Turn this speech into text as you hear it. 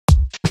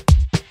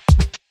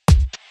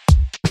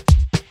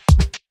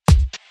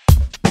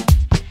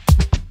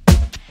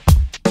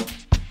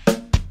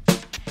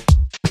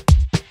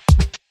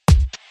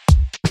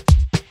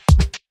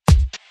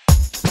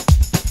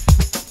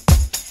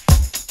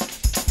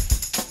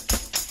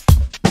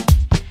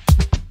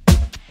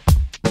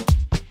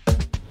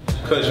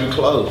Because you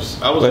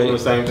close. I was doing the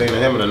same thing to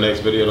him in the next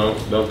video.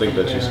 Don't think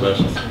that you're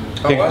special.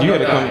 You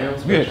had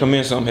to come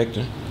in some,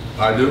 Hector.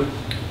 I do.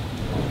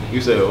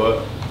 You said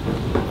what?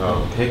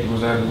 Hector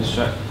was out of the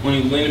shot. When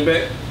he was leaning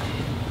back?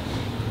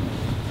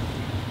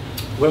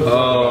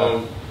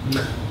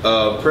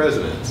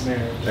 Presidents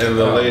and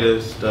the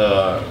latest.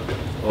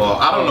 Well,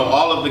 I don't know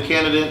all of the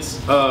candidates.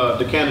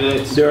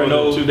 There are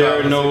no officials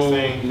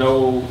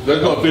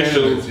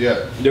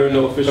yet. There are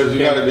no official. Because you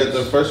got to get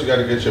first. You got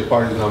to get your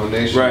party's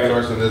nomination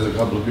first, and there's a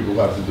couple of people who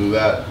have to do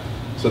that.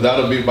 So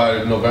that'll be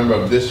by November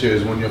of this year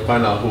is when you'll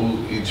find out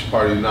who each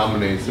party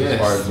nominates as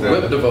far as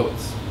whip the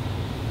votes.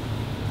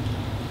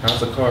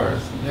 House of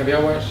Cards. Have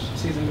y'all watched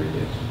season 3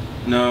 yet?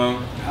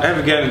 No, I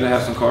haven't gotten to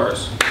have some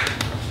cards.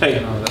 Hey,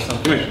 no, that's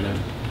unfortunate.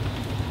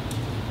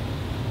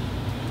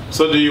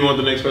 So do you want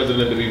the next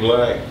president to be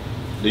black?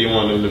 Do you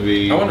want him to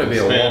be I want it to be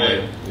Hispanic?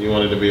 a woman. Do you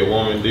want it to be a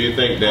woman? Do you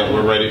think that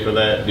we're ready for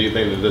that? Do you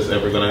think that this is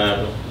ever going to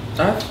happen?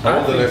 I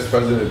want the next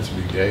president to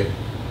be gay.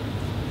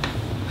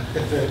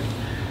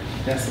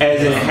 As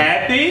in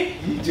happy?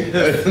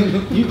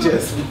 You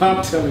just,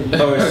 I'm telling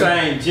you. Or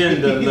same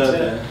gender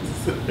loving.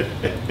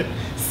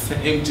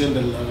 Same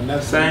gender loving.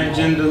 That's same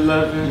gender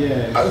loving?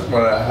 Yeah. I just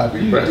want a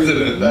happy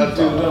president. That's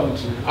all.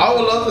 Don't you? I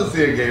would love to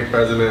see a gay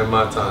president in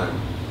my time.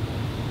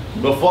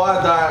 Before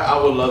I die, I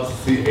would love to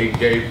see a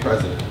gay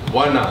president.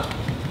 Why not?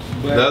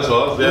 That's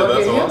awesome. Yeah,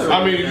 that's awesome.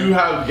 I mean, you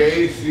have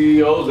gay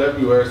CEOs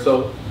everywhere,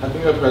 so I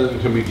think a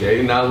president can be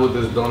gay. Now with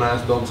this don't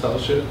ask, don't tell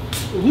shit.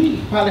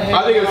 We probably have.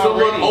 I think if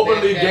someone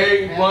openly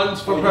gay runs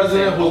for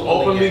president who's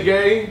openly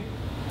gay,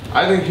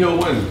 I think he'll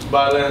win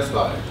by a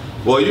landslide.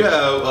 Well, you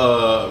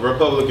have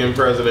Republican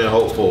president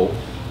hopeful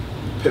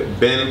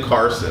Ben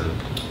Carson.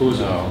 Who's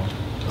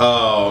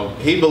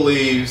he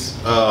believes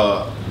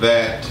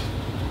that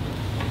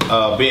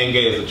being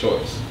gay is a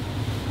choice,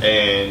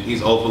 and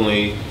he's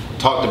openly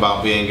talked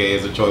about being gay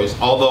as a choice.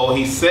 Although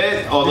he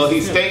states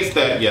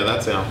that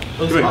that's him.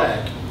 He's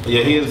black.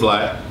 Yeah, he is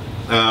black.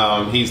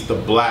 He's the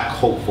black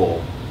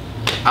hopeful.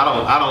 I'm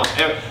not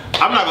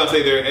gonna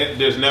say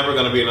there's never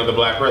gonna be another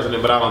black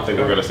president, but I don't think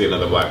we're gonna see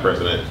another black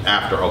president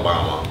after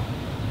Obama.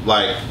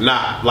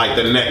 Not like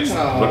the next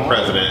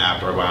president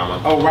after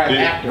Obama. Oh,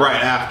 after.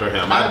 Right after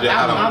him. I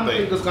don't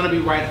think it's gonna be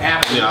right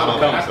after. Yeah, I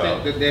don't think so. I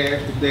think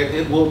that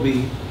it will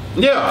be.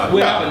 Yeah.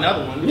 We'll have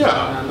another one.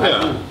 Yeah.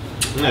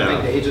 I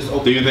think they just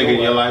opened. Do you think in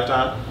your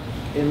lifetime?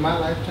 In my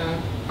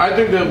lifetime? I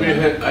think there'll be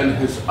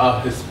a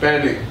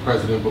Hispanic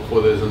president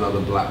before there's another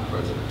black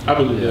president. I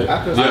believe that.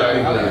 I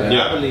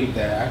believe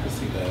that. I can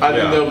see that. I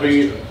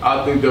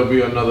think there'll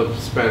be another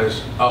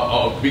Spanish.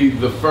 Be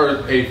the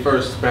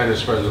first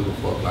Spanish president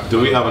before black. Do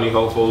we have any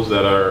hopefuls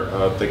that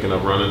are thinking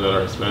of running that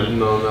are Hispanic?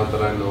 No, not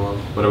that I know of.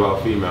 What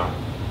about female?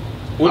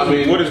 What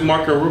is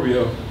Marco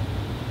Rubio?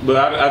 But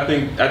I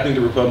think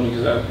the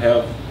Republicans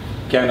have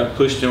kind of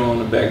pushed him on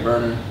the back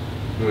burner.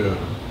 Yeah.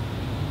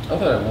 I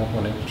thought at one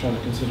point they were trying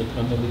to consider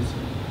Condoleezza.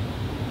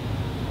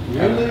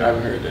 Really? I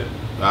haven't heard that.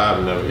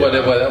 I've never. Well,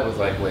 that was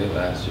like way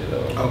last year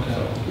though. Okay.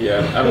 So.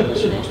 Yeah, I don't think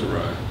she wants to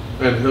run.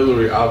 And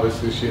Hillary,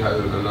 obviously, she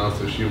hasn't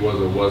announced if she was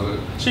or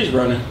wasn't. She's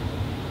running.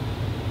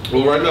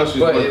 Well, right now she's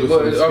going through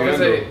some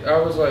scandal I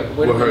was like,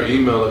 with her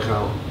email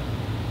account.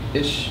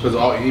 Because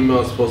all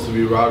emails supposed to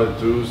be routed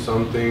through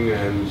something,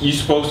 and you're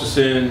supposed to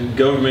send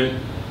government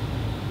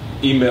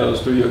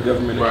emails through your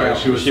government account. Right,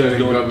 she was sending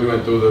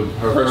government through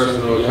her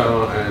personal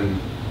account, and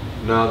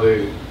now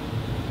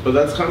but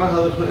that's kind of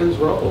how the Clintons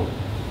roll.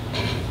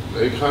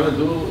 They kind of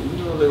do,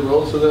 they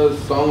roll to the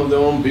song of their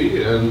own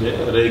beat, and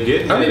they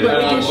get. But they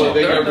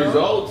get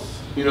results.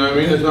 You know what I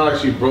mean? It's not like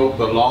she broke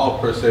the law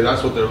per se.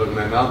 That's what they're looking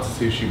at now, to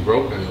see if she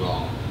broke any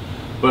law.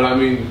 But I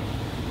mean,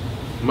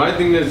 my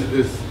thing is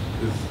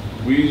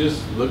we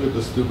just look at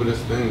the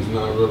stupidest things,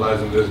 not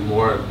realizing there's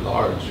more at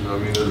large. You know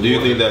what I mean? Do you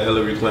think that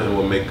Hillary Clinton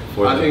will make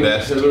for the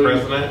best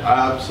president?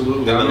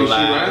 Absolutely. I mean, she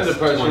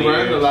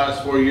ran the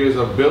last 4 years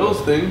of Bill's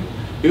thing.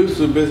 He was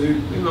too busy,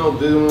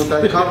 dealing with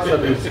that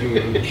cocksucking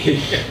scheme.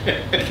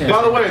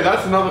 By the way,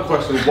 that's another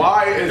question.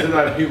 Why is it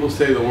that people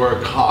say the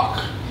word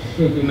cock?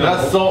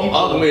 That's so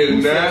ugly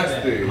and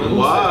nasty.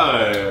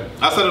 Why?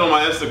 I said it on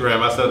my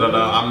Instagram. I said that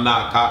I'm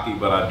not cocky,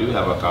 but I do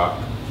have a cock.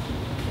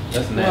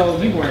 That's nasty. Well,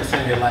 you weren't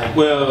saying it like.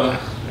 Well, I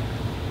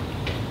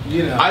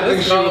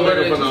think she will make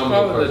a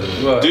phenomenal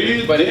president. Do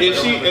you? Is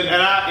she? And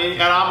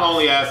I'm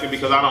only asking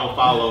because I don't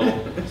follow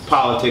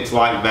politics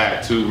like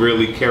that to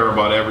really care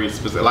about every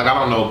specific. Like I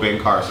don't know Ben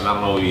Carson. I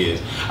don't know who he is.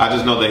 I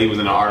just know that he was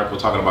in an article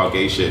talking about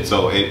gay shit,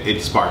 so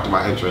it sparked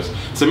my interest.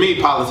 To me,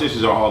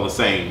 politicians are all the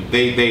same.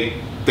 They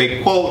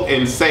quote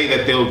and say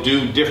that they'll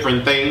do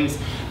different things,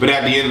 but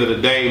at the end of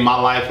the day, my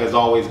life has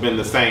always been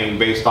the same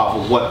based off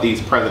of what these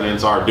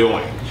presidents are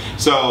doing.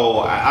 So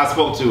I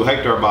spoke to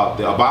Hector about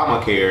the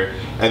Obamacare,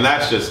 and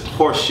that's just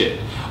horseshit.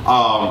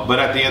 But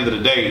at the end of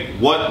the day,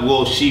 what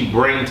will she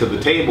bring to the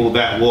table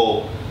that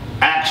will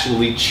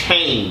actually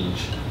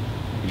change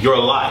your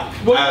life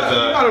as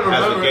a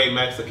gay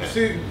Mexican?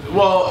 See,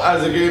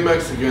 as a gay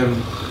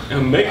Mexican. A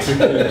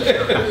Mexican?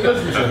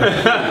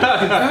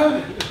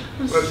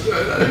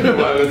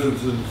 Listen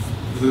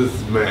to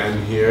this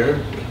man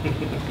here.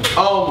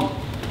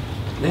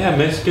 They have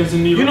Mexicans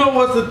in New York. You know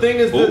what's the thing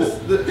is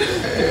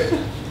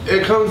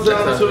it comes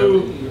down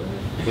to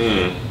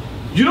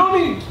you don't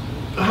need.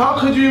 How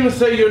could you even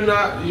say you're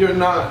not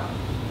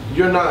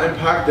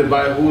impacted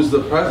by who's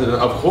the president?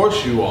 Of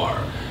course you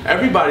are.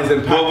 Everybody's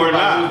impacted. Well, we're by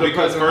not, who's the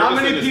because president. How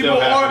many Ferguson is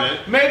people still are?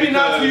 happening, Maybe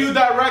not to because you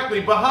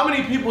directly, but how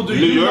many people do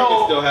New you York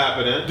know? is still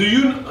happening. Do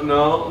you?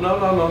 No.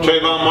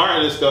 Trayvon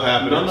Martin is still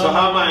happening. So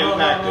how am I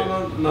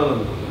impacted?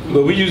 No.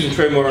 But we using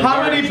Trayvon.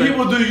 How many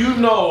people do you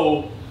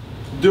know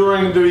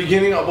during the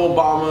beginning of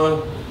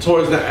Obama,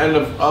 towards the end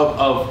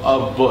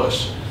of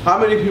Bush? How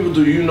many people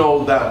do you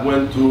know that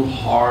went through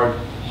hard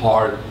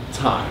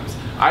times?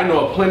 I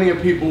know of plenty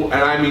of people,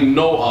 and I mean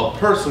know of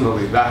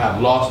personally, that have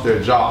lost their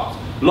jobs,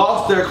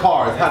 lost their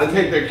cars, had to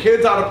take their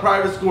kids out of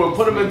private school and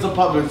put them into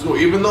public school,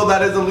 even though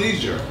that is a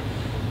leisure.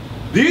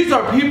 These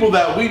are people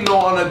that we know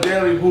on a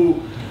daily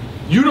who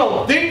you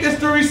don't think it's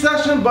the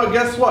recession, but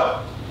guess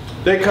what?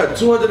 They cut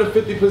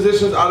 250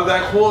 positions out of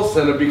that call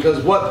center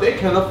because what? They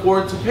can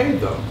afford to pay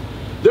them.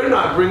 They're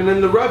not bringing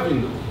in the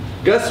revenue.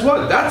 Guess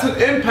what? That's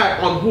an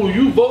impact on who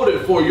you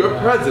voted for your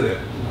president.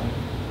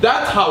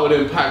 That's how it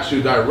impacts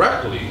you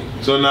directly.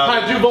 So now,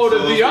 had you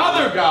voted the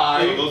other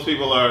guy, those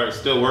people are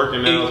still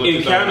working now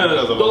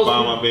because of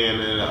Obama being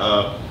in.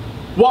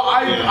 Well,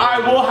 I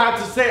will have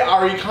to say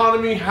our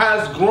economy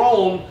has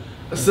grown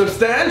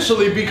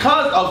substantially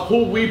because of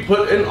who we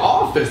put in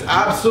office.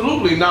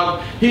 Absolutely.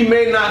 Now, he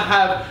may not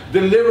have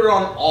delivered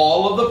on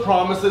all of the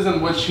promises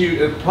in which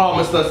he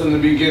promised us in the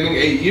beginning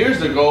 8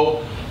 years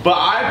ago, but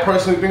I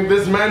personally think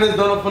this man has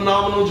done a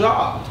phenomenal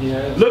job.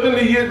 Yes. Look in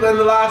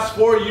the last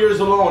 4 years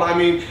alone. I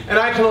mean, and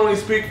I can only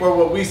speak for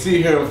what we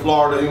see here in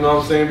Florida, you know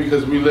what I'm saying,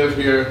 because we live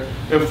here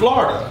in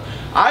Florida.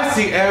 I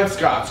see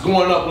AMSCOTs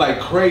going up like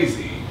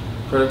crazy.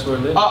 Predatory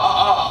living.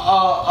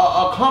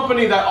 A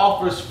company that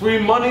offers free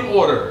money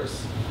orders.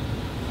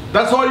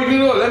 That's all you can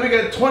do. Let me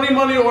get 20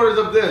 money orders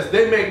of this.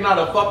 They make not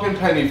a fucking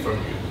penny from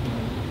you.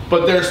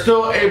 But they're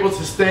still able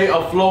to stay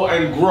afloat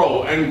and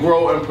grow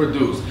and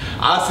produce.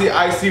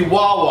 I see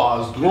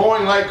Wawa's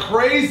growing like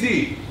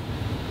crazy.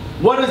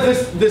 What is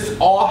this? This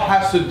all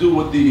has to do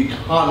with the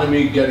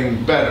economy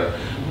getting better.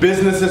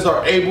 Businesses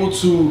are able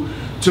to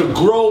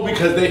grow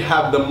because they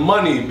have the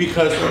money,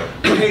 because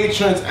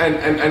patrons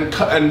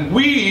and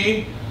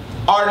we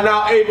are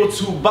now able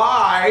to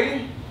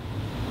buy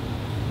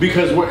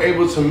because we're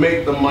able to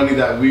make the money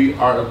that we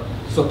are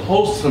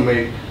supposed to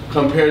make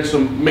compared to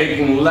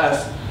making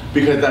less,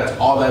 because that's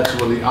all that's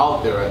really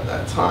out there at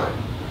that time.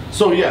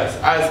 So yes,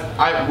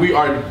 we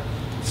are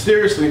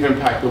seriously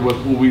impacted with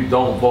who we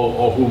don't vote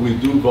or who we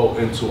do vote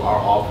into our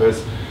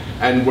office,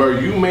 and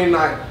where you may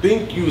not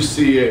think you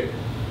see it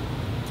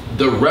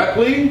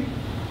directly,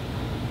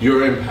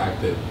 you're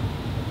impacted.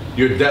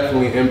 You're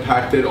definitely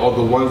impacted, or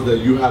the ones that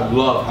you have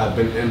loved have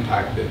been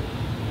impacted.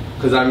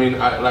 Because I mean,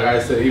 like I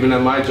said, even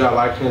at my job,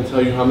 I can't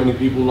tell you how many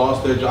people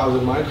lost their jobs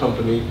in my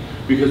company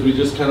because we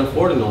just can't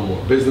afford it no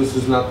more. Business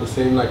is not the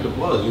same like it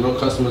was. You know,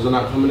 customers are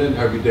not coming in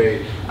every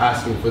day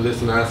asking for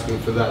this and asking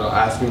for that, or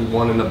asking,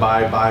 wanting to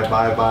buy.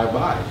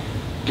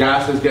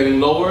 Gas is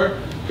getting lower.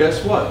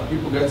 Guess what?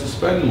 People get to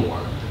spend more.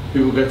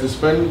 People get to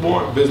spend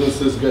more.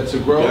 Businesses get to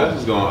grow. Gas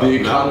is going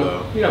up now,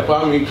 though. Yeah,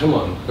 but I mean, come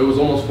on. It was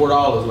almost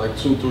 $4 like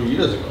 2-3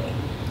 years ago.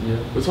 Yeah.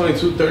 It's only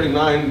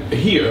 $2.39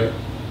 here.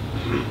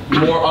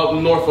 More up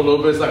north a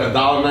little bit, it's like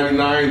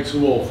 $1.99,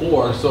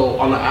 $2.04. So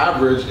on the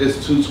average, it's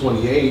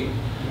 $2.28.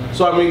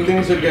 So I mean,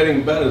 things are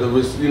getting better. There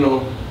was, you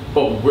know,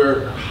 but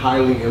we're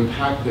highly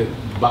impacted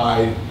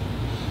by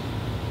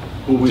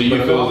who we. Do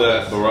you feel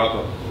that Barack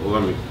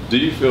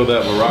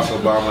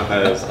Obama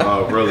has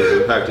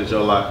really impacted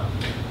your life?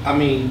 I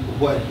mean,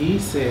 what he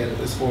said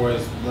as far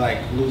as like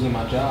losing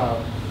my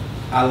job,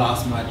 I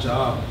lost my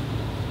job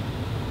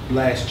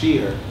last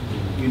year,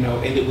 you know,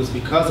 and it was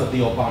because of the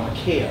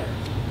Obamacare.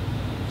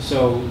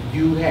 So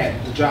you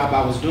had, the job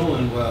I was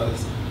doing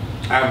was,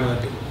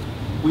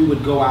 we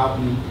would go out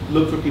and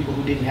look for people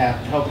who didn't have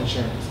health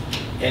insurance.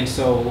 And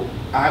so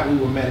we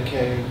were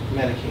Medicare,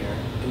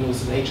 and it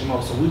was an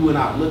HMO, so we went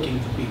out looking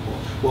for people.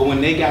 Well, when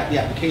they got the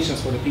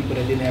applications for the people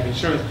that didn't have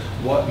insurance,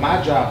 what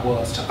my job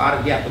was to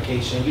audit the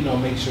application, you know,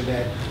 make sure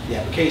that the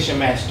application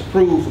matched the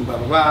proof and blah,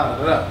 blah, blah,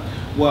 blah, blah.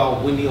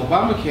 Well, when the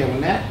Obamacare, when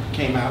that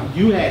came out,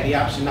 you had the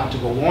option now to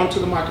go onto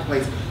the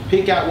marketplace,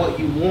 pick out what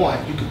you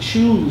want. You could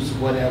choose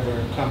whatever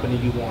company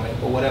you wanted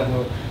or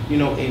whatever, you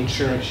know,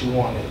 insurance you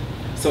wanted.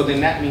 So then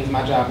that means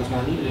my job is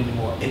not needed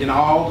anymore. And then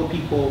all the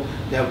people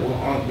that were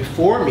on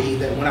before me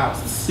that went out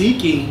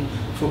seeking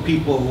for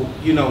people,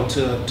 you know,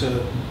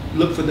 to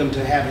look for them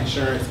to have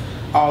insurance,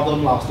 all of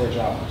them lost their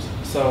jobs.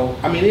 So,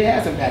 I mean, it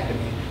has impacted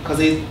me because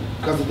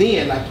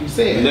then, like you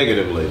said,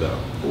 negatively though.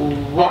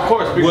 Well, of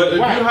course, because at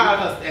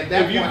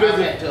that point, I've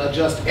had to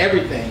adjust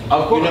everything.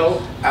 Of course. You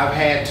know, I've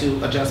had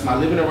to adjust my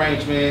living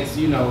arrangements,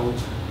 you know,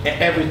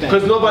 everything.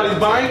 Because nobody's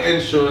buying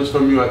insurance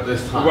from you at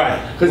this time.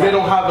 Right. Because they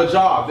don't have a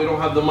job. They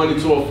don't have the money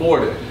to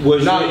afford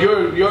it. Now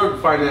your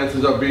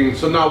finances are being,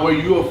 so now where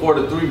you afford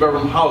a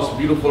 3-bedroom house,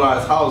 beautiful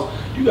ass house,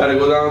 you gotta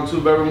go down to a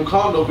two-bedroom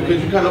condo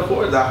because you can't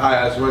afford that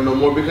high-ass rent no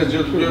more because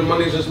your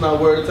money's just not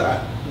where it's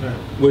at.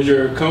 Right. Was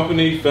your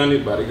company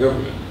funded by the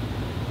government?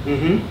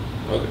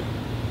 Mm-hmm. Okay.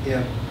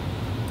 Yeah.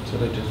 So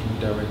they just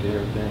redirected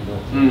everything.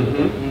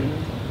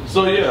 Mm-hmm.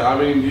 So yeah, I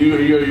mean,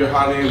 you're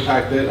highly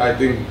impacted. I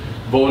think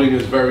voting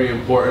is very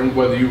important,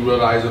 whether you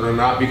realize it or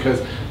not,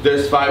 because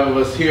there's 5 of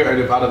us here,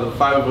 and if out of the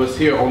 5 of us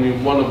here, only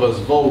 1 of us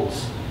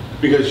votes,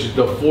 because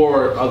the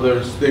 4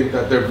 others think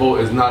that their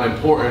vote is not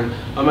important,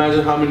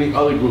 imagine how many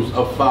other groups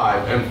of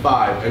 5 and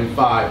 5 and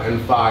 5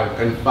 and 5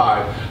 and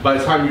 5. By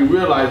the time you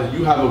realize that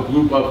you have a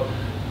group of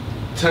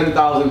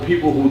 10,000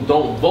 people who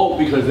don't vote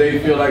because they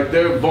feel like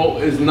their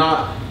vote is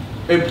not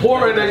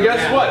important, and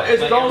guess what?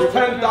 It's those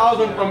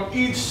 10,000 from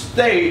each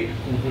state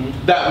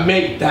that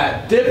make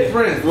that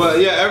difference. Well,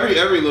 yeah,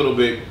 every little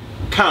bit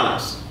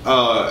counts.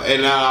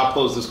 And now I'll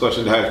pose this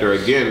question to Hector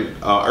again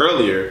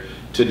earlier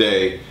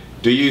today.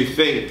 Do you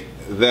think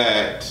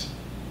that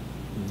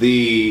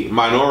the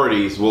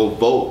minorities will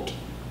vote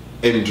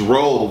in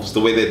droves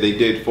the way that they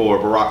did for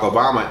Barack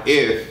Obama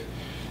if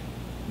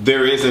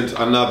there isn't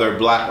another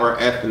black or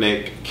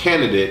ethnic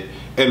candidate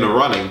in the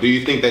running? Do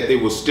you think that they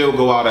will still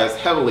go out as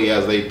heavily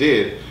as they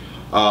did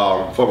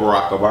for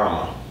Barack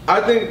Obama?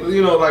 I think,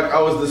 you know, like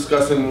I was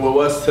discussing with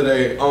Wes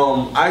today,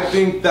 I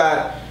think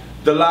that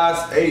the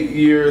last 8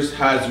 years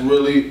has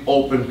really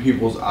opened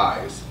people's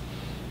eyes.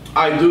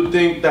 I do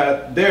think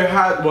that there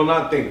has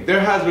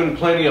been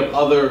plenty of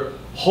other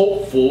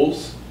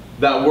hopefuls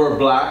that were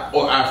black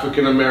or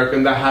African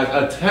American that has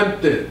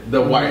attempted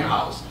the White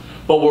House,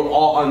 but were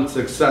all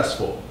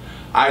unsuccessful.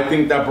 I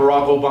think that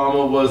Barack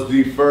Obama was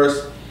the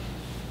first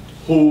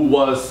who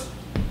was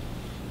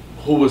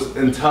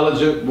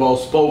intelligent,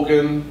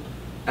 well-spoken,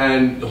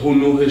 and who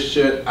knew his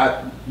shit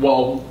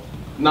well,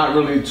 not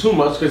really too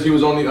much because he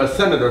was only a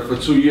senator for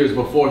 2 years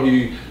before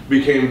he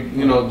became,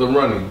 you know, the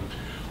running.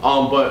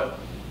 But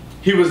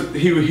he was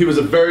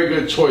a very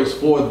good choice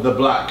for the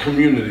black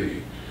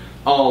community.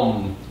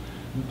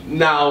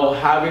 Now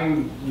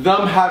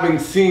having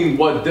seen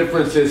what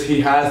differences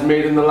he has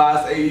made in the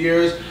last 8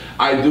 years,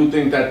 I do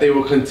think that they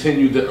will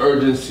continue the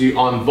urgency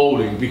on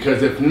voting,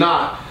 because if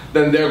not,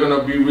 then they're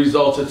gonna be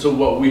resulted to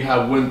what we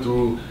have went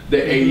through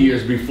the 8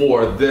 years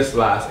before this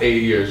last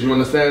 8 years. You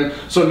understand?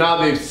 So now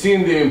they've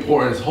seen the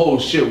importance. Oh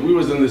shit, we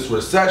was in this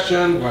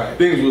recession. Right.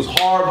 Things was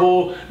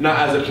horrible. Now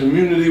as a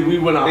community, we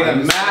went out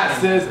in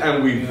masses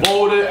and we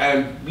voted,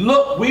 and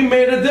look, we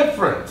made a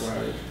difference.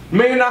 Right.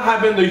 May not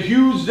have been the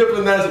huge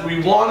difference as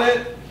we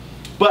wanted,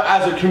 but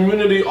as a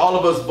community, all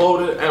of us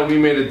voted and we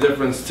made a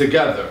difference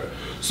together.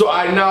 So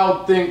I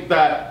now think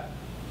that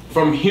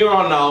from here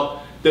on out,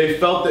 they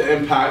felt the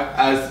impact,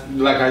 as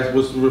like I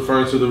was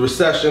referring to the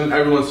recession.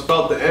 Everyone's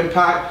felt the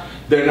impact.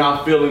 They're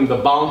now feeling the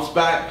bounce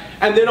back,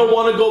 and they don't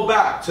want to go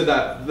back to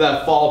that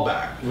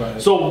fallback.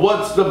 Right. So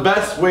what's the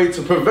best way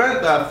to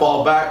prevent that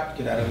fallback?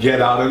 Get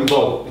out and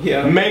vote.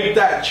 Yeah. Make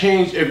that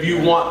change if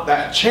you want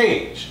that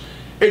change.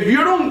 If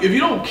you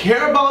don't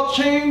care about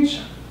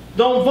change,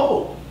 don't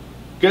vote.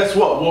 Guess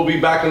what? We'll be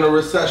back in a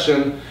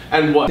recession,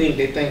 and what?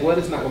 They think, well,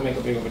 it's not gonna make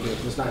a big of a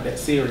difference. It's not that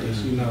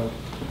serious, you know,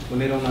 when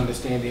they don't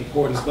understand the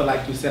importance. But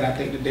like you said, I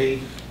think today,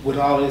 with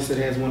all this that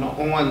has went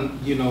on,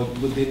 you know,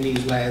 within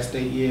these last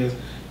 8 years,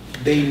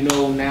 they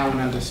know now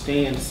and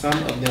understand. Some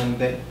of them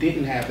that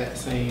didn't have that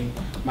same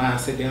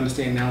mindset, they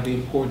understand now the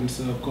importance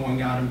of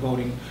going out and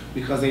voting,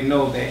 because they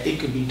know that it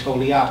could be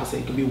totally opposite.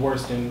 It could be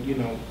worse than, you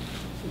know,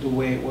 the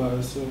way it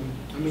was. So,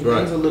 I mean,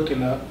 things are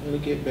looking up. It'll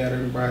get better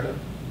and brighter.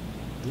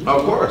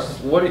 Of course.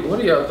 What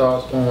are your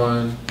thoughts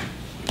on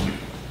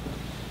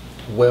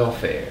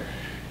welfare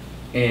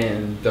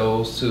and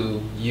those who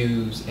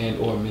use and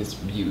or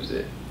misuse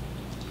it?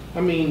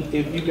 I mean,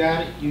 if you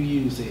got it, you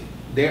use it.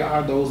 There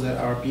are those that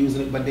are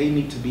abusing it, but they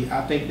need to be,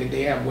 I think that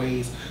they have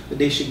ways that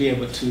they should be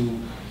able to.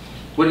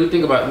 What do you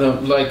think about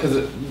them? Like, because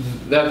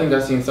I think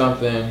I seen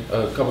something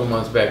a couple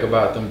months back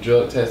about them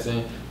drug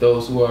testing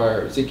those who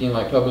are seeking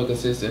like public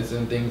assistance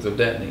and things of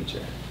that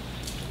nature.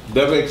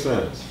 That makes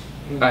sense.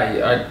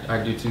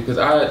 I do too, because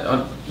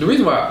the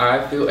reason why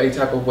I feel a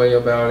type of way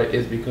about it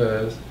is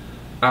because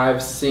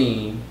I've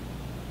seen,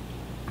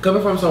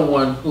 coming from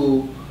someone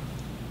who,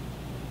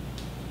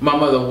 my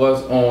mother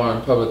was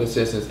on public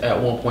assistance at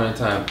one point in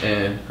time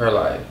in her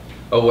life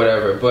or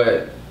whatever,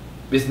 but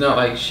it's not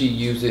like she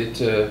used it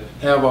to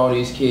have all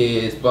these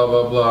kids, blah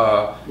blah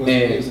blah,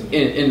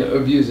 and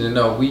abusing it.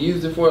 No, we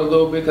used it for a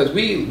little bit, because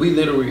we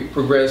literally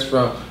progressed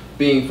from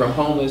being from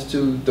homeless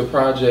to the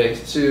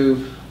projects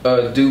to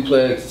a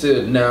duplex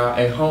to now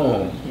at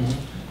home.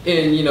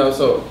 And you know,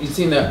 so you've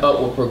seen that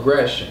upward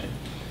progression.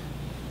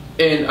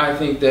 And I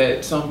think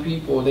that some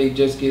people, they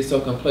just get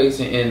so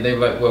complacent and they're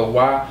like, well,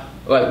 why,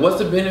 like, what's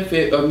the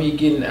benefit of me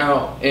getting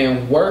out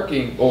and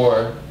working,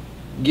 or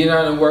getting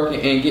out and working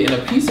and getting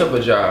a piece of a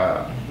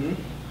job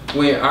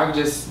when I can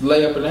just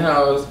lay up in the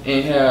house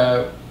and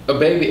have a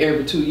baby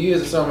every 2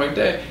 years or something like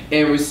that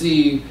and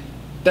receive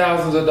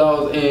thousands of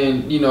dollars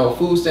in, you know,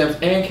 food stamps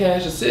and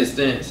cash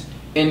assistance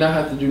and not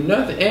have to do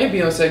nothing and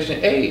be on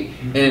Section 8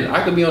 and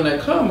I could be on that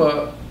come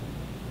up,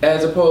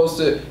 as opposed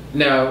to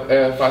Now,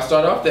 if I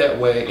start off that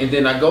way and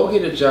then I go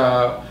get a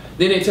job,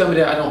 then they tell me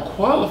that I don't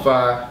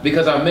qualify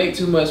because I make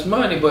too much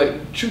money.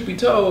 But truth be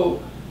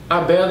told,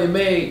 I barely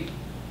make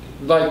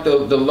like the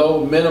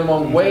low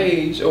minimum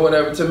wage or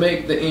whatever to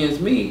make the ends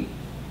meet.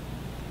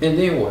 And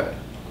then what?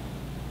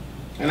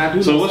 And I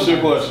do. So what's your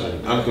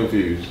question? I'm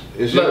confused.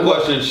 Is your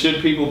question,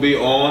 should people be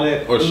on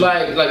it, or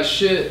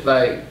should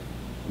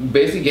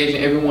basically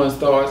gauging everyone's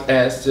thoughts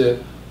as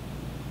to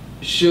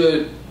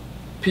should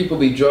people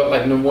be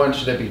number one,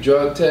 should they be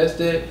drug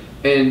tested,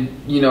 and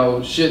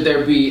should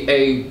there be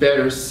a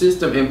better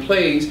system in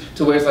place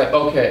to where it's like,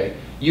 okay,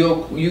 you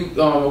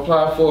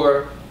apply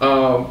for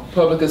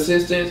public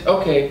assistance,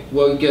 okay,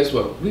 well guess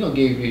what, we're gonna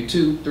give you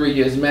 2-3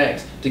 years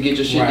max to get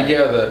your shit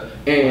together,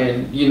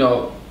 and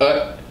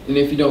and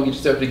if you don't get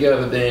yourself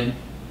together, then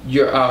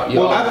you're out.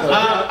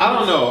 I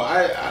don't know.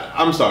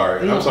 I'm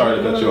sorry. I'm sorry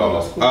to cut you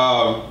off.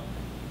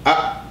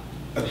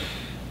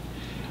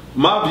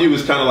 My view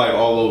is kind of like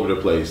all over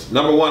the place.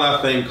 Number one, I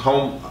think the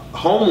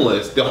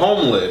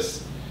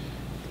homeless.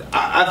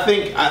 I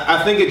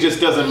think it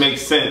just doesn't make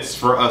sense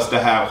for us to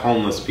have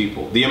homeless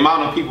people. The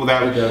amount of people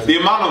the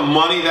amount of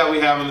money that we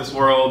have in this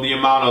world, the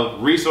amount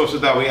of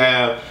resources that we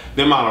have,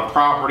 the amount of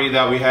property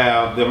that we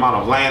have, the amount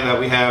of land that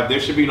we have, there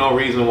should be no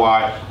reason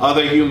why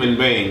other human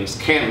beings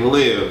can't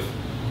live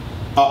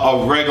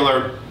a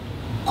regular,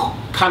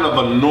 kind of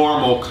a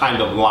normal kind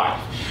of life.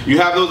 You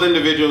have those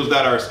individuals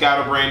that are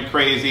scatterbrained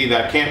crazy,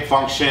 that can't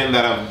function,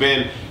 that have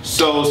been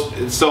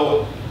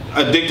so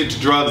addicted to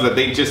drugs that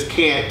they just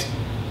can't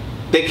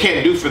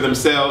do for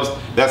themselves.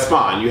 That's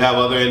fine. You have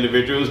other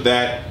individuals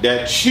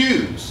that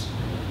choose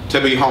to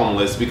be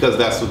homeless because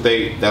that's what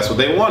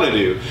they want to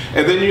do.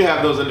 And then you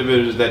have those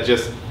individuals that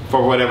just,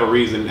 for whatever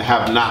reason,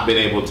 have not been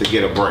able to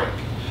get a break.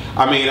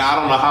 I mean, I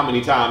don't know how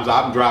many times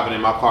I'm driving in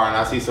my car and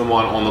I see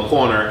someone on the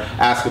corner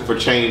asking for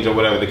change or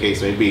whatever the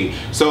case may be.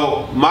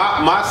 So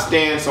my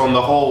stance on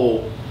the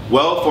whole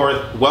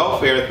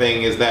welfare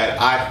thing is that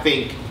I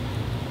think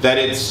that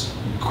it's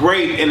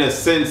great in a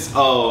sense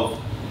of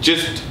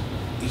just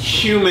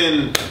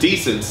human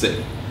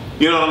decency.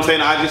 You know what I'm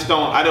saying?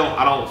 I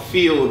don't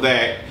feel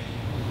that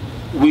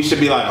we should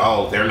be like,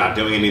 oh, they're not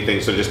doing anything,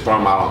 so just throw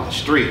them out on the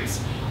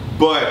streets.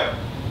 But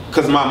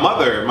because my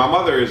mother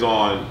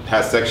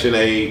has Section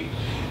 8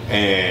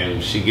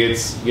 and she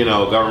gets,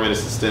 government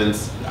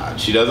assistance.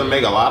 She doesn't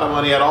make a lot of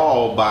money at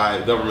all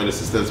by government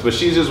assistance, but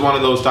she's just one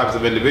of those types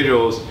of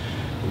individuals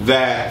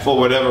that for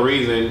whatever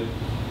reason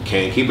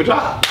can't keep a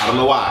job. I don't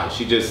know why.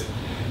 She just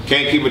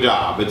can't keep a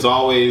job. It's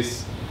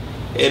always,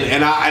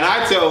 and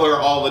I tell her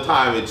all the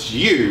time, it's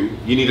you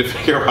need to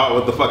figure out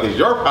what the fuck is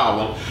your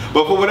problem.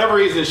 But for whatever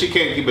reason, she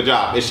can't keep a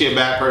job. Is she a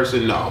bad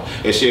person? No.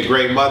 Is she a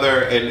great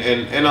mother?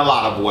 In a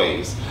lot of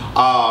ways.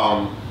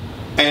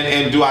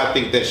 And do I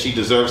think that she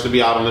deserves to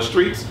be out on the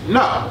streets?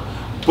 No.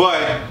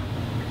 But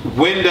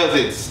when does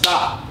it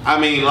stop? I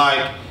mean,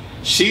 like,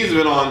 she's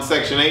been on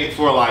Section 8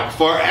 for like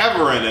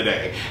forever and a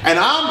day. And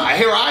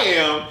here I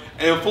am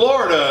in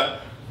Florida,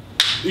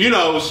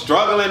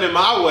 struggling in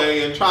my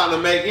way and trying to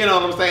make, you know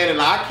what I'm saying? And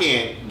I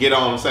can't get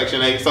on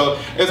Section 8. So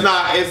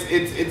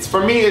it's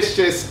for me, it's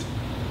just,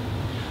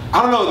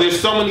 I don't know, there's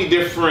so many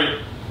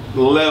different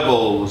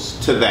levels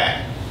to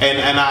that.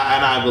 And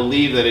I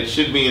believe that it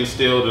should be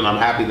instilled, and I'm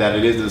happy that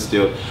it is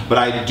instilled. But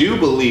I do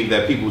believe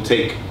that people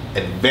take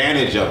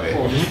advantage of it.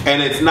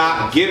 And it's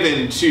not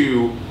given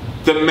to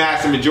the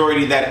mass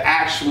majority that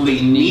actually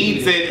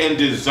needs it and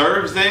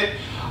deserves it.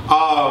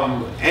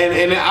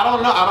 And I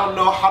don't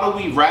know, how do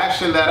we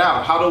ration that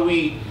out? How do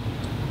we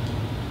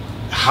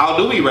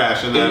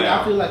ration that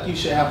out? I feel like you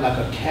should have like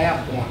a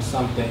cap on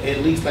something, at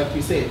least like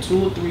you said,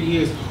 2 or 3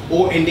 years,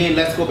 and then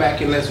let's go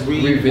back and let's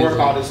rework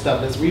all this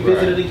stuff. Let's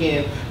revisit it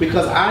again,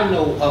 because I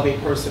know of a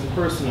person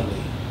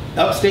personally.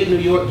 Upstate New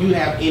York, you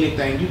have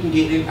anything. You can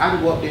get in. I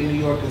can go up there in New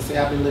York and say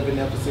I've been living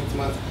there for 6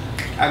 months.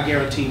 I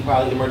guarantee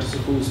probably emergency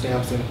food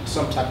stamps and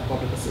some type of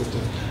public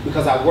assistance,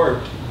 because I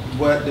worked.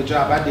 What the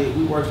job I did,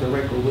 we worked for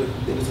it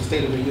was the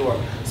state of New York.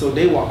 So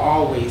they were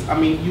always, I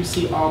mean, you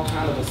see all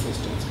kind of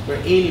assistance for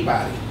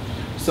anybody.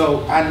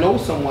 So I know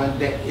someone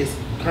that is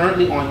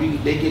currently on,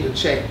 they get a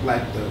check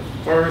like the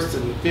 1st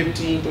and the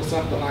 15th or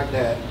something like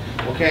that,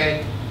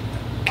 okay?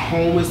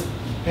 Home is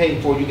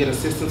paid for, you get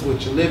assistance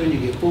with your living, you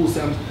get food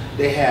stamps.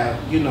 They have,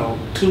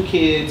 2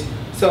 kids,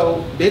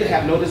 so they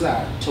have no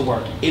desire to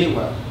work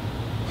anywhere.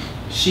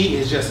 She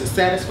is just as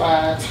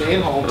satisfied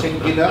staying home,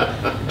 get up,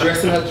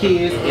 dressing her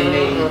kids in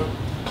their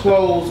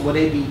clothes where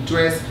they be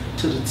dressed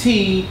to the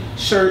T,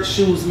 shirt,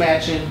 shoes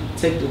matching,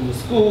 take them to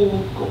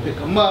school, go pick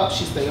them up.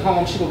 She stay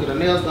home, she go get her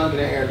nails done, get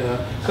her hair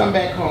done, come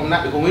back home,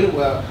 not to go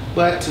anywhere,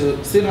 but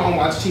to sit home,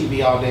 watch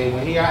TV all day.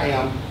 When here I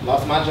am,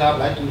 lost my job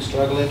like you,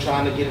 struggling,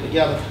 trying to get it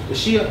together. But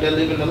she up there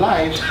living the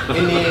life,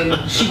 and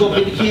then she go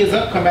pick the kids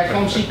up, come back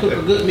home, she cook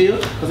a good meal,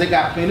 because they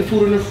got plenty of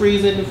food in the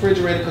freezer, in the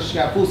refrigerator, because she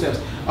got food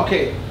stamps.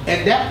 Okay,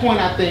 at that point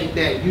I think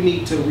that you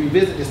need to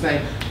revisit this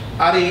thing.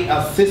 Are they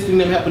assisting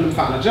them, helping them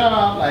find a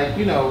job? Like,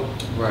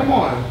 right. Come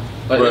on.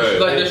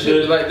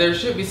 There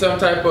should be some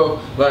type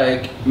of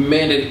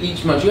mandate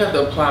each month. You have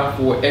to apply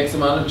for X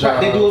amount of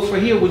jobs. They do it for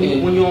here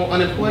when you're on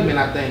unemployment.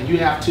 I think you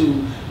have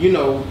to,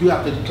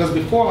 because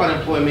before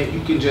unemployment you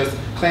can just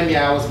claim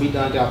your hours, be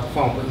done, get off the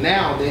phone. But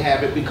now they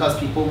have it because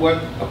people are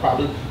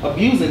probably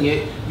abusing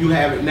it. You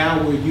have it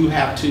now where you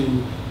have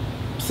to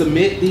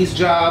submit these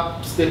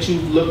jobs that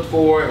you've looked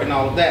for and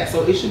all of that.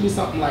 So it should be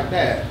something like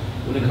that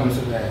when it comes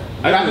to that.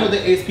 But I know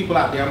there is people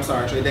out there, I'm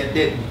sorry, Trey,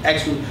 that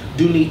actually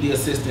do need the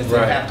assistance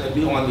and have to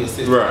be on the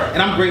assistance. Right.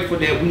 And I'm grateful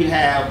that we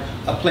have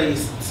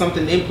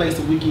something in place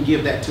that we can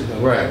give that to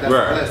them. Right. That's a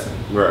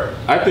blessing. Right.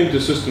 I think the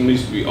system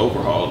needs to be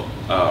overhauled.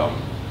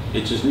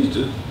 It just needs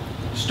to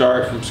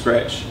start from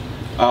scratch.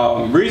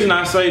 Reason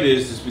I say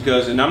this is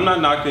because, and I'm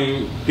not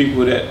knocking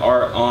people that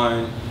are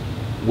on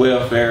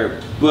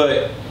welfare,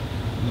 but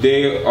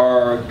there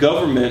are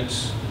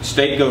governments,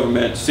 state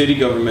governments, city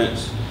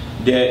governments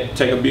that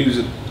take abuse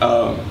of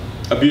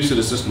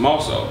the system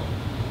also.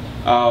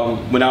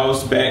 When I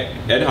was back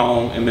at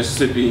home in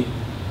Mississippi,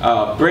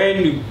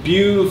 brand new,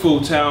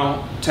 beautiful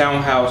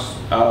townhouse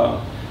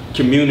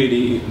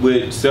community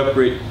with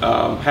separate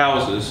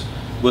houses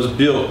was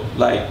built.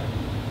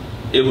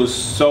 It was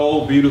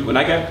so beautiful, and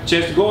I got a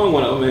chance to go in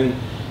one of them, and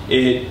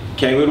it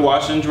came with a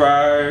washer and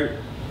dryer,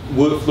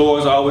 wood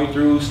floors all the way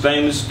through,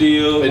 stainless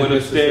steel, went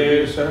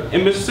upstairs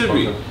in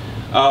Mississippi.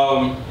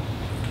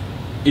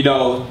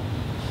 Okay.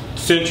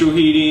 Central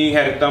heating,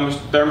 had a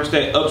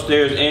thermostat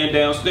upstairs and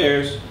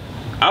downstairs.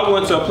 I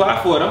went to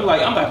apply for it. I'm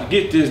like, I'm about to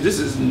get this. This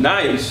is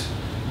nice.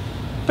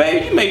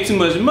 Babe, you make too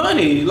much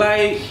money.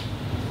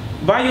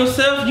 By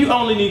yourself, you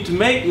only need to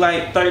make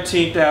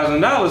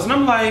 $13,000. And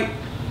I'm like,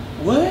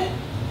 what?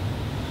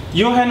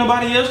 You don't have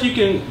nobody else you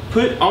can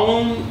put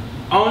on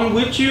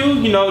with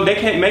you? They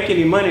can't make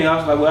any money. I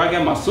was like, well, I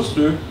got my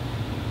sister.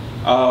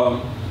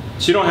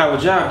 She don't have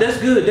a job. That's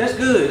good. That's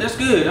good. That's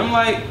good. I'm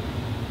like,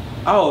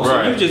 oh,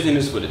 so you just in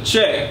this for the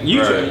check.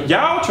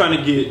 Y'all trying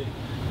to get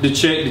the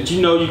check that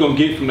you're gonna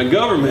get from the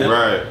government.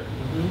 Right.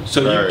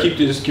 So you keep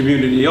this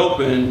community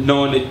open,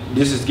 knowing that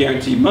this is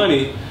guaranteed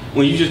money,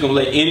 when you just gonna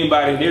let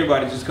anybody and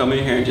everybody just come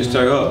in here and just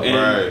turn up.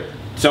 And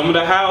some of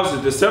the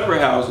houses, the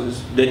separate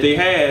houses that they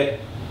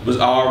had, was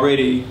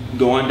already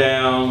going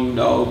down,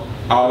 all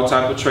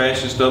type of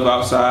trash and stuff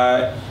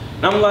outside.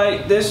 And I'm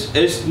like,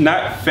 it's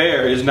not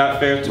fair. It's not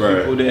fair to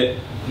people that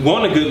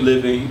want a good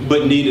living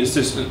but need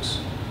assistance.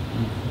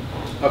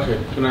 Okay,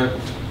 can I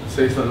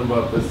say something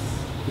about this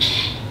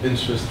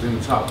interesting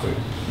topic?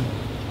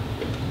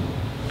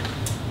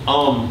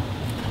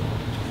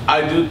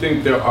 I do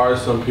think there are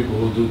some people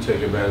who do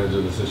take advantage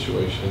of the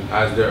situation,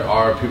 as there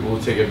are people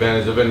who take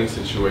advantage of any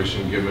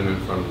situation given in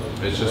front of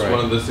them. It's just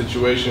one of the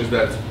situations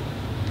that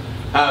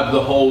have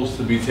the holes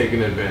to be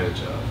taken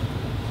advantage of.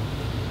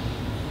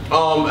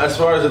 As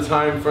far as a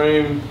time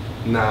frame,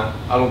 nah,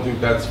 I don't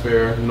think that's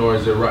fair, nor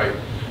is it right.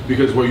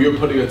 Because where you're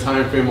putting a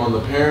time frame on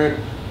the parent,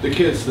 the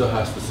kid still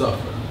has to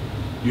suffer.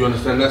 You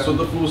understand? That's what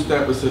the food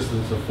stamp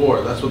assistance are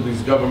for. That's what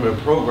these government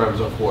programs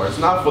are for. It's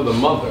not for the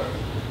mother.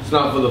 It's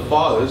not for the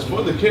father. It's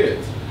for the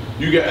kids.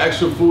 You get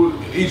extra food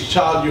each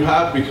child you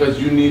have because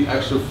you need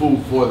extra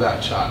food for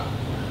that child.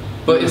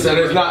 But it's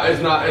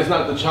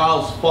not the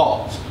child's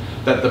fault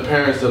that the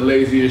parents are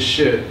lazy as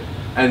shit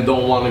and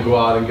don't want to go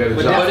out and get a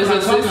job. But it's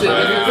assistance.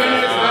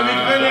 Let me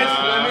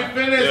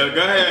finish. Yeah,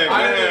 go ahead.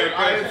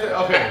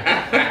 Okay.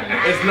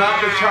 It's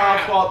not the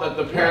child's fault that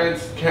the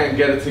parents can't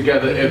get it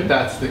together if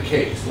that's the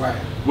case. Right.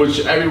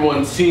 Which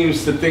everyone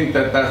seems to think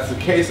that that's the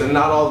case, and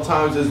not all the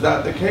times is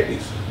that the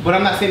case. But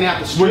I'm not saying they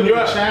have to strip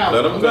the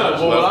child.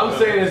 But what I'm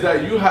saying is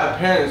that you have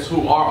parents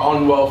who are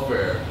on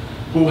welfare,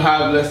 who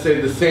have, let's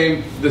say,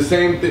 the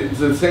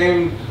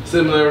same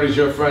similarities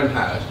your friend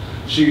has.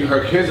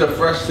 Her kids are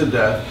fresh to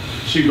death.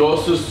 She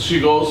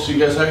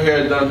gets her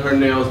hair done, her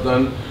nails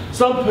done.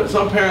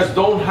 Some parents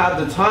don't have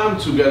the time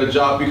to get a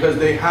job because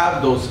they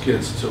have those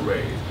kids to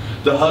raise.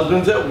 The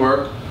husband's at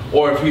work,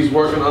 or if he's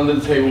working under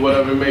the table,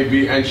 whatever it may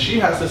be, and she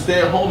has to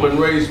stay at home and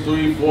raise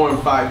 3, 4,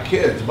 and 5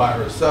 kids by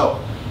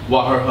herself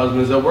while her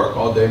husband's at work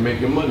all day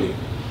making money.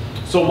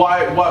 So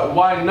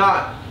why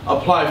not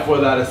apply for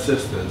that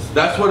assistance?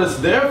 That's what it's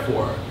there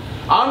for.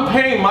 I'm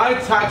paying my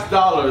tax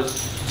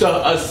dollars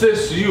to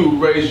assist you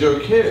raise your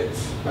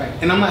kids. Right.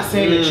 And I'm not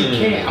saying that you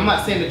can't. I'm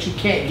not saying that you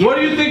can't get. What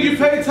do you think you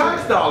pay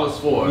tax dollars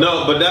for?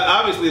 No, but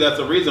obviously that's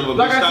a reason. But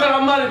like I said,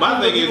 I'm not. My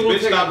thing is,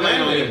 bitch, stop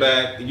laying on your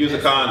back. Use a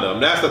condom.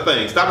 That's the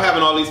thing. Stop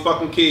having all these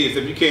fucking kids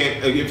if you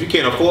can't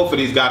afford for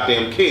these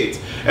goddamn kids.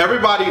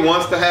 Everybody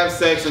wants to have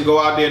sex and go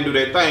out there and do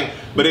their thing.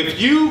 But if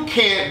you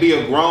can't be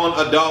a grown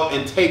adult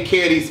and take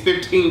care of these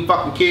 15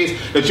 fucking kids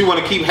that you want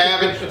to keep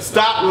having,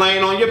 stop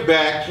laying on your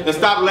back and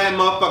stop letting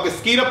motherfuckers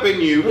skeet up in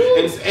you.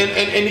 And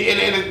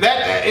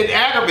that it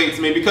aggravates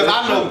me because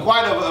I know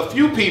quite a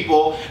few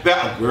people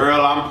that, girl,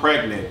 I'm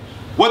pregnant.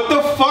 What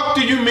the fuck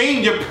do you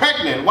mean you're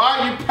pregnant? Why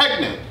are you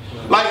pregnant?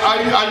 Like,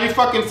 are you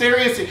fucking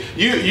serious?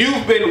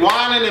 You've been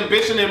whining and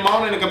bitching and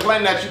moaning and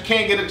complaining that you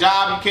can't get a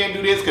job, you can't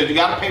do this because you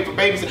got to pay for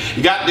babies,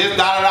 you got this,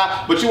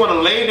 but you want to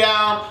lay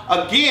down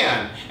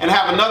again and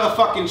have another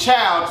fucking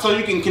child so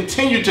you can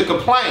continue to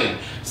complain.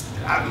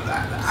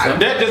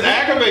 That just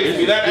aggravates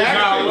me. That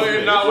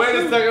aggravates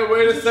me.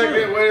 Wait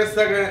a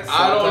second.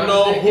 I don't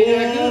know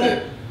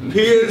who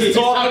he is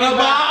talking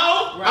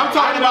about. I'm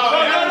talking about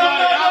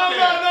everybody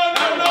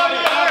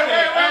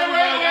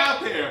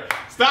out there.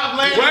 Stop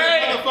laying on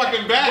the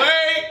motherfucking back.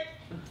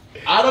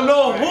 I don't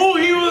know who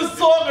he was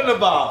talking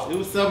about. It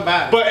was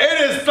somebody. But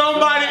it is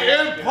somebody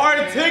in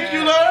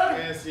particular.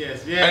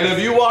 Yes. And if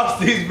you watch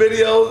these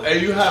videos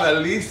and you have at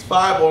least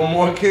 5 or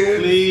more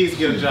kids, please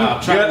get a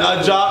job. Get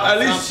a job. At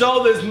least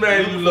show this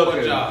man you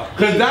looking.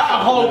 Because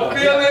that whole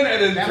feeling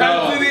and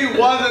intensity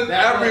wasn't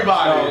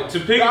everybody. To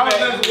piggyback,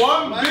 that was just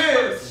one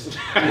bitch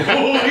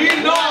who he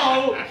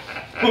know.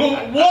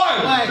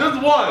 One,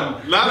 just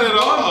one. Not at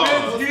all.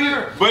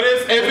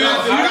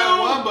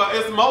 But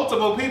it's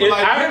multiple people.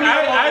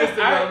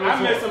 I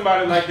met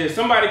somebody like this.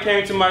 Somebody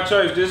came to my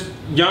church. This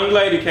young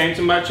lady came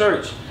to my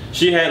church.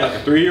 She had like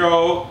a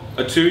 3-year-old,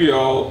 a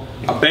 2-year-old,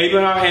 a baby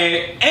in her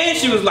hand, and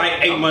she was like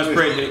 8 months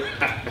pregnant.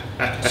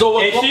 So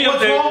what's wrong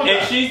with that?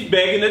 And she's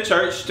begging the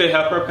church to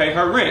help her pay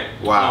her rent.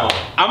 Wow.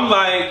 I'm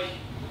like,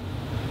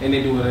 and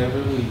they do it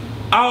every week.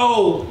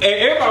 Oh, and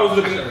everybody was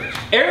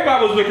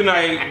looking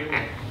like,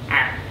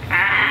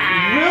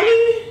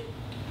 really?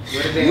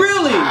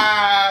 Really?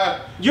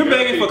 You're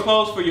begging for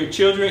clothes for your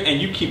children,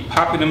 and you keep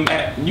popping them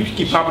out.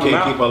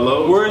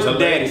 Where's the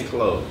daddy?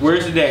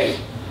 Where's the daddy?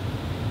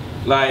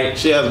 Like,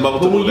 she has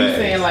multiple But when bags.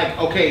 you saying like,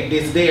 okay,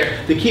 this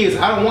there, the kids,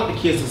 I don't want the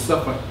kids to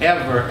suffer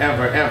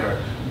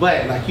ever.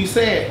 But like you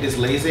said, this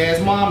lazy ass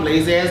mom,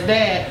 lazy ass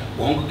dad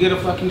won't get a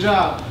fucking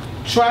job.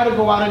 Try to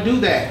go out and do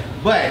that.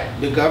 But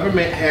the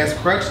government has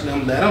crushed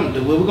them.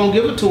 We're gonna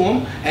give it to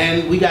them,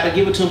 and we gotta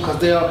give it to them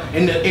because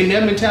and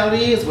their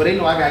mentality is, well, they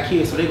know I got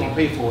kids, so they're gonna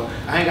pay for it.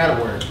 I ain't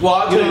gotta work. Well,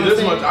 I'll tell you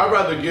this much: I'd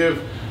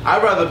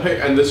rather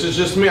pay, and this is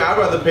just me. I'd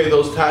rather pay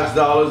those tax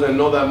dollars and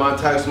know that my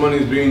tax money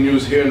is being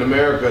used here in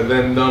America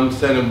than them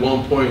sending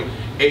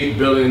 $1.8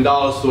 billion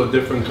to a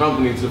different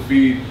company to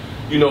feed,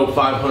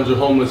 500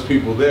 homeless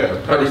people there.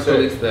 How do you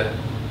police that?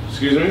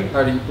 Excuse me?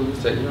 How do you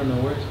police that? You don't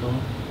know where it's going.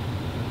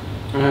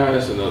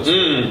 That's another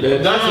story.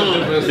 That's a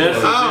different story.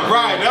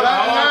 Right.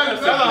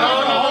 That's a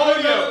whole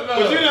other.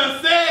 But you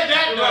done said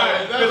that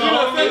though. Because you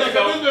done said that.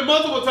 Because there's been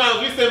multiple times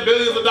we send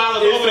billions of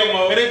dollars over there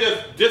and it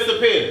just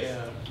disappears.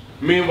 Yeah.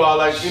 Meanwhile,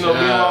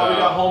 meanwhile we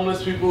got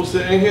homeless people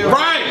sitting here.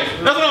 Right.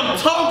 That's what I'm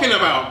talking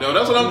about, though.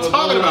 That's what I'm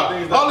talking about.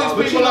 All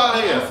these people out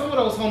here. Some of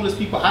those homeless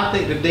people, I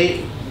think that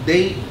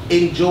they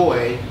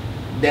enjoy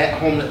that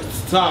homeless.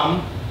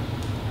 Some.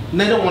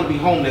 They don't want to be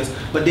homeless,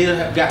 but they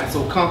have gotten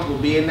so comfortable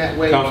being that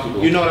way.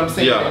 Comfortable. You know what I'm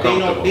saying? Yeah,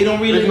 they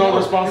don't really There's no know.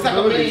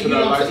 responsibility It's like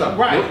a lifestyle.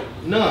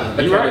 right? None.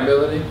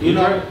 Accountability.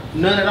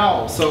 None at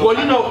all. So Well,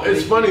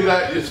 it's funny,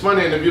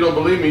 and if you don't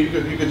believe me,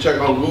 you can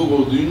check on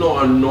Google. Do you know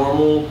an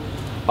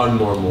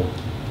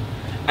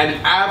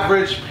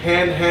average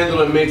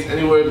panhandler makes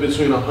anywhere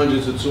between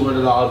 $100 to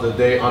 $200 a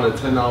day on a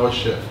 10-hour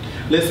shift?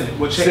 Listen,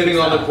 sitting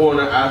on the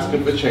corner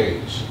asking for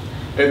change.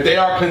 If they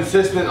are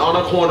consistent on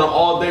a corner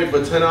all day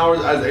for 10 hours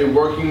as a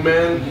working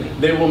man,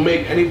 they will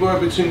make anywhere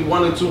between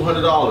 $100 and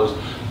 $200.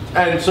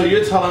 And so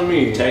you're telling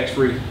me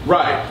tax-free.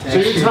 Right. So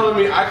you're telling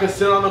me I can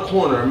sit on the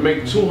corner and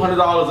make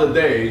 $200 a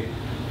day,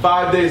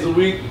 5 days a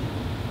week.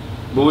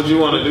 But would you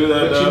want to do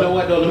that? But you know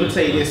what though? Let me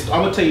tell you this.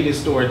 I'm gonna tell you this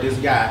story. This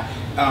guy,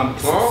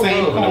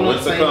 same corner,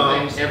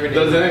 same thing every day.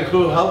 Does it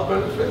include health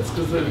benefits?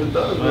 Because if it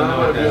does, then I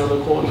might be on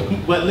the corner.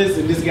 But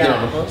listen, this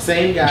guy,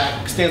 same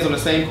guy, stands on the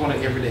same corner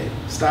every day.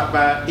 Stop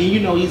by, and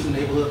he's a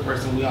neighborhood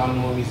person. We all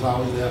know him. He's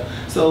always there.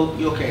 So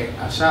okay,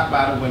 I shot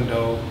by the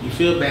window. You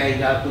feel bad. You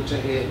gotta put your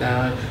head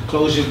down,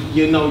 close your,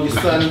 your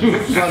sun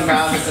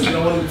violence because you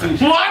don't want to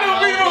see. Why do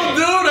people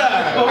do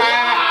that?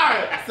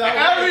 Why? So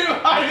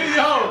everybody,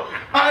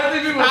 I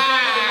think people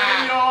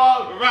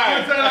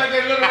right. Like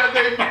they looking at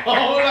their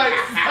phone, like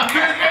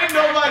ain't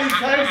nobody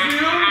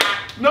texting you.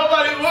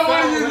 Nobody. What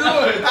are you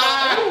doing?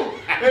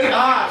 It's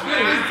hot.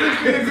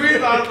 It's 60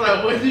 degrees. I was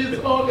like, what are you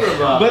talking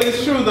about? But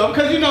it's true though,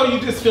 because you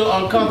just feel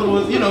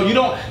uncomfortable. You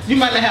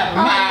might not have a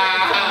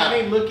man.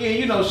 They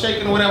looking,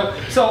 shaking or whatever.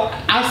 So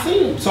I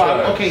seen him. So I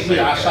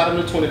shot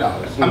him to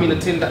 $20. I mean,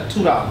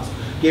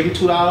 $2. Gave him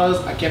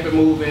 $2. I kept it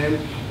moving.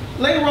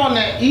 Later on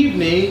that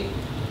evening,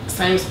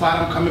 same spot.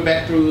 I'm coming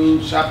back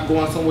through, shopping,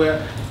 going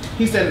somewhere.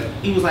 He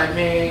was like,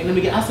 man, let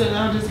me get. I said,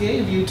 I just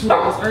gave you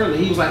 $2 early.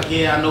 He was like,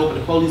 yeah, I know, but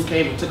the police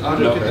came and took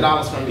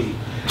 $150 from me.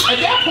 At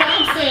that point,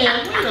 I'm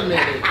saying, wait a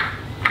minute,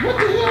 what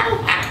the hell?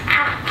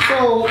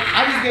 So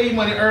I just gave you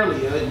money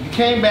earlier. You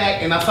came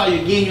back and I saw you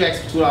again. You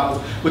asked for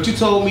 $2, but you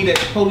told me that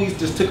the police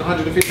just took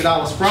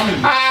 $150 from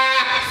you.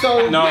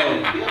 So no. What's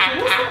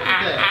up with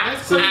that?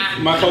 That's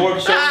crazy. My coworker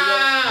showed me.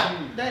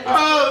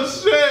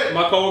 Oh shit!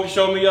 My coworker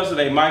showed me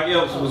yesterday. Mike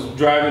Elps was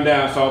driving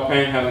down, saw a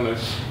panhandler.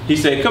 He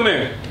said, "Come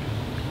here."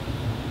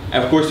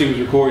 And of course, he was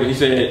recording. He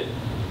said,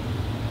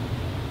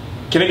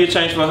 "Can I get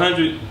change for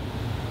 $100?"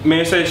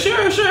 Man said,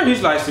 sure.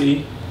 He's like,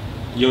 see,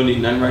 you don't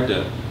need nothing right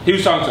there. He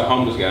was talking to a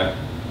homeless guy.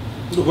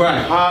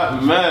 Right.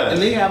 Hot mess.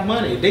 And they have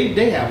money.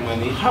 They have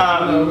money.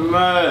 Hot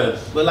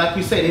mess. But like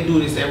you say, they do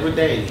this every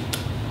day.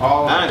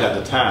 I ain't got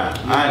the time.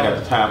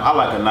 I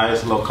like a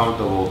nice little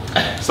comfortable,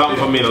 something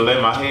for me to lay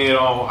my head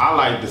on. I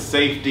like the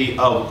safety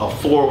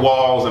of 4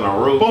 walls and a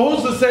roof. But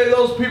who's to say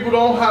those people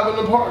don't have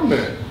an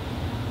apartment?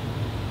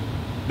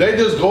 They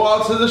just go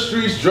out to the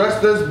streets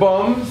dressed as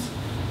bums.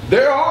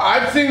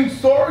 I've seen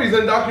stories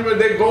and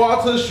documents. They go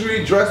out to the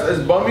street dressed as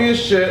bummy as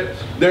shit.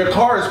 Their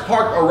car is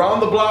parked around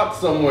the block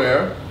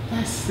somewhere.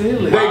 That's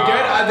silly.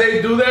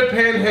 They do their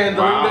panhandling.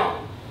 Wow.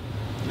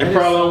 And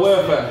probably on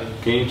welfare.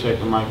 Can you check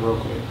the mic real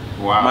quick?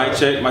 Wow. Mic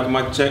check,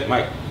 mic check,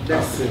 mic.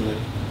 That's silly.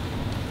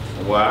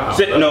 Wow.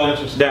 Sit, no,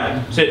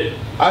 down, sit.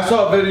 I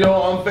saw a video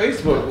on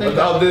Facebook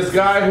of this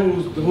guy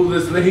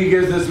he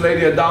gives this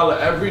lady $1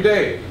 every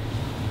day.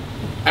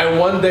 And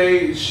one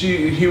day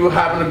he would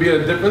happen to be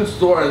at a different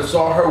store and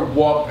saw her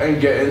walk and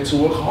get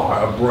into a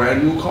car, a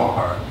brand new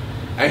car.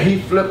 And he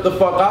flipped the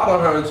fuck out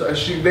on her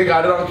and they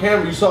got it on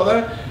camera. You saw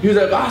that? He was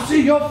like, I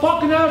see your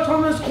fucking ass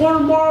on this corner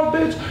tomorrow,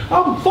 bitch.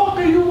 I'm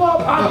fucking you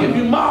up. I give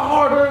you my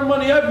hard-earned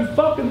money every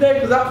fucking day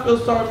because I feel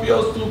sorry for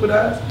your stupid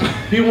ass.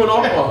 He went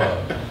off on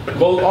her.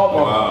 Goes off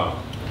on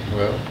her.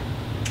 Well,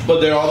 but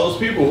there are those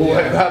people who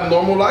have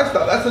normal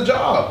lifestyle. That's a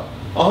job.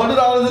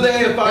 $100 a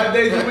day and 5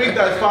 days a week,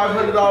 that's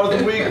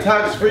 $500 a week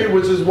tax-free,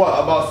 which is what?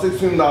 About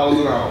 $16 an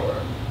hour.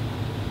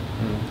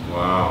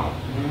 Wow.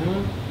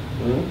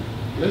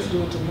 Let's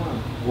do it tomorrow.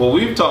 Well,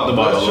 we've talked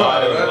about a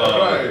lot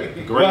of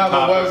great we'll have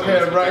topics. a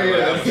webcam right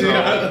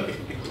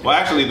here. Well,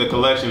 actually, the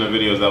collection of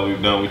videos that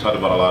we've done, we talked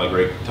about a lot of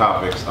great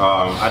topics.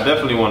 I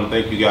definitely want to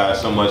thank you guys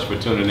so much for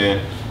tuning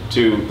in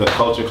to the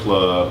Culture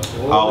Club.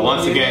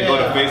 Once again, go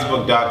to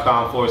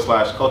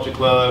facebook.com/Culture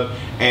Club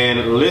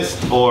and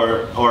list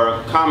or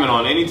comment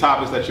on any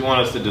topics that you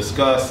want us to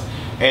discuss,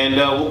 and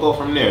we'll go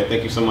from there.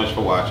 Thank you so much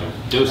for watching.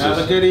 Deuces. Have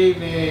a good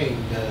evening.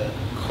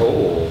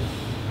 Cool.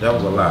 That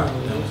was a lot.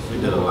 We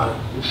did a lot.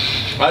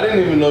 I didn't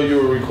even know you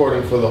were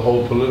recording for the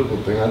whole political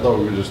thing. I thought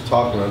we were just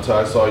talking until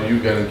I saw you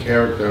getting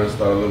character and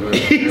started looking at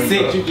He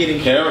said you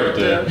getting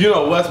character. You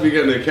know, Wes be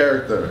getting a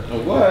character.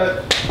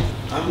 What?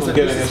 I'm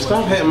getting it.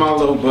 Stop hitting my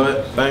little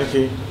butt. Thank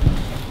you.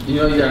 You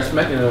know you gotta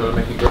smack it in order to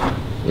make it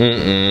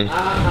good.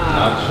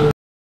 Not true.